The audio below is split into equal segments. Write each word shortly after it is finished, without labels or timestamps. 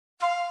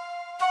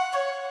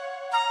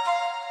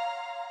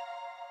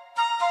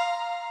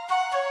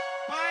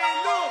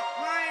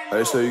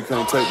They say you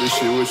can't take this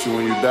shit with you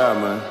when you die,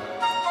 man.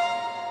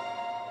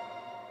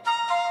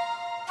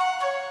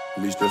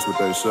 At least that's what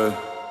they say.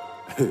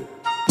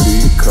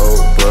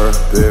 Cold,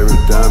 Burberry,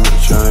 diamond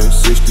chain,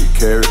 60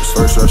 carats.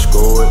 First I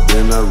score it,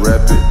 then I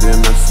rap it, then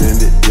I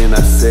send it, then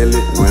I sell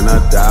it. When I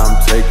die, I'm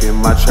taking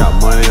my chop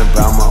money and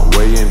bound my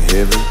way in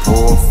heaven.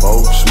 Pour a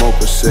 4, smoke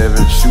a 7,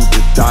 shoot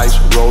the dice,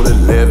 roll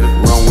 11.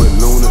 Run with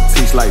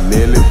lunatics like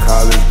Nelly.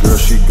 College girl,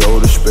 she go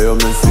to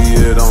Spelman. See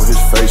it on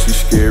his face, he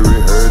scary.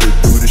 Heard it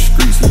through the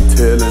streets, he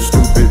tellin'.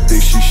 Stupid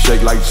thick, she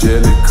shake like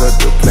jelly. Cut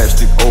the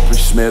plastic open,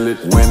 smell it.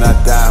 When I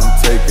die, I'm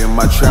taking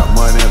my trap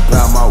money and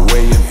bound my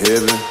way in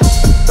heaven.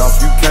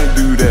 Dolph, you can't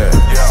do that.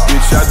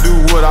 Bitch, I do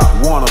what I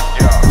wanna.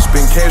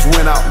 Spend cash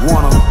when I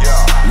wanna.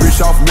 Rich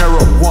off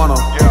marijuana.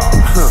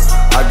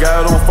 I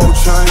got on 4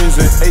 chains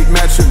and 8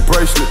 matching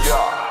bracelets.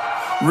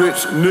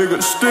 Rich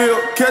nigga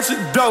still catching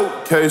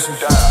dope cases.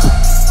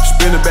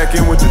 Spin it back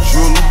in with the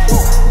jeweler.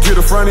 Get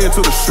the front end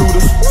to the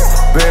shooters.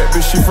 Bad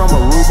bitch, she from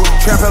Aruba.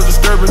 Trap house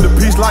disturbing the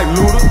peace like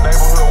Luda.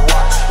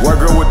 White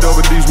girl with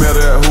double D's met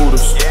her at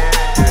Hooters.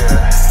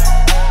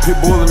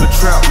 Pitbull in the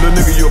trap, little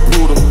nigga, you a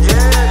poodle.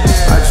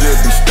 I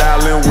just be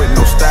styling with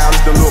no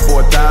stylist. The little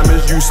boy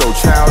diamonds, you so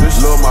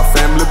childish. Love my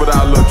family, but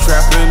I love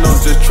trapping. I'm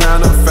just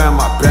trying to find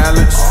my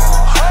balance.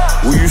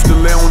 We used to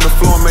lay on the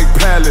floor and make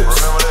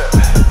pallets.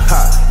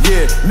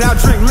 Yeah, now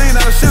drink lean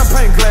out of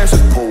champagne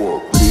glasses.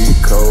 Pour up.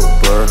 Cold,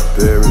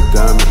 Burberry,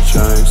 diamond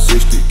chain,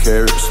 60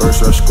 carats.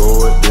 First I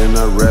score it, then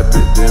I rap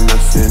it, then I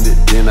send it,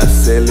 then I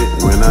sell it.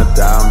 When I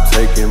die, I'm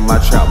taking my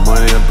chop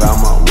money and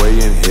bound my way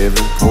in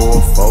heaven. Pour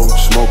a 4,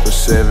 smoke a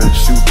 7,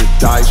 shoot the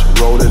dice,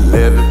 roll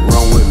 11.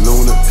 Run with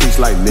lunatics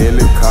like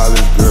Nelly.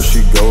 College girl, she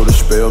go to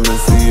Spelman.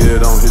 See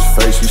it on his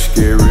face, he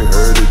scary.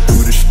 Heard it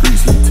through the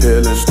streets, he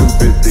tellin'.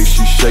 Stupid thick,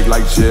 she shake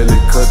like jelly.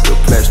 Cut the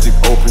plastic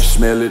open,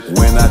 smell it.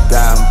 When I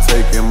die, I'm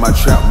taking my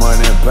trap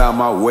money and bound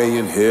my way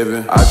in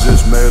heaven. I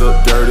just made a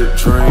dirty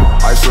drink,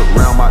 ice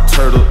around my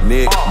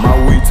turtleneck. My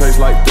weed tastes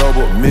like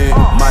double mint.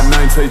 My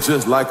name tastes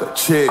just like a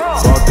check.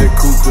 Bought that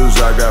coupe cause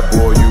I got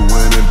boy, you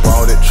went and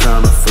bought it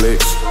tryna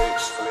flex.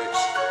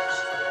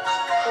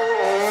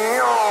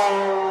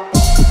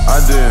 I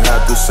didn't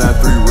have to sign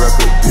 3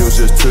 record deals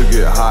just to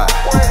get hot.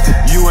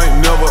 You ain't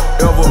never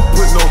ever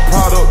put no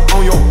product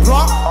on your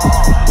block.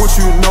 What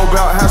you know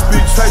about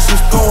high-speed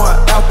chases throwing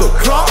out the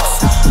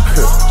clocks?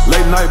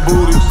 Late night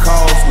booty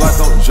calls like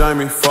I'm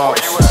Jamie Foxx.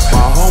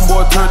 My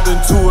homeboy turned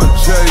into a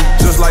J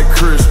just like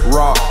Chris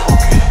Rock.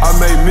 I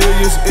made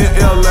millions in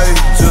LA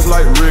just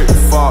like Rick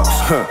Fox.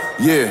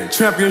 Yeah,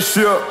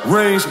 championship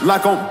rings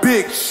like on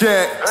Big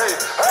Shaq.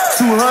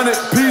 200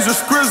 P's of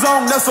Skrizz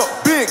on, that's a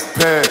big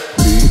pack.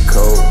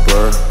 Cold,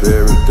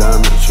 Burberry,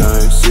 diamond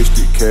chain,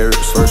 60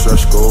 carats. First I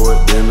score it,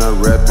 then I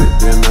rap it,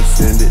 then I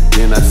send it,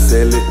 then I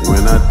sell it.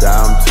 When I die,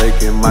 I'm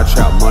taking my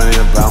chop money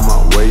and bound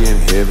my way in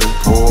heaven.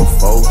 Pour a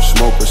 4,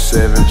 smoke a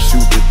 7,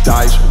 shoot the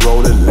dice,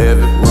 roll 11.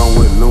 Run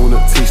with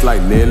lunatics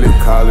like Nelly.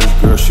 College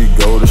girl, she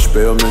go to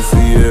Spelman.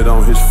 See it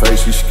on his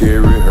face, he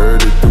scary.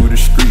 Heard it through the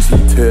streets, he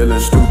tellin'.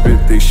 Stupid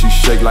thick, she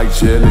shake like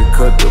jelly.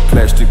 Cut the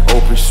plastic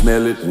open,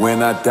 smell it.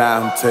 When I die,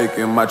 I'm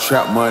taking my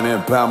trap money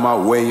and bound my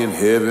way in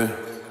heaven.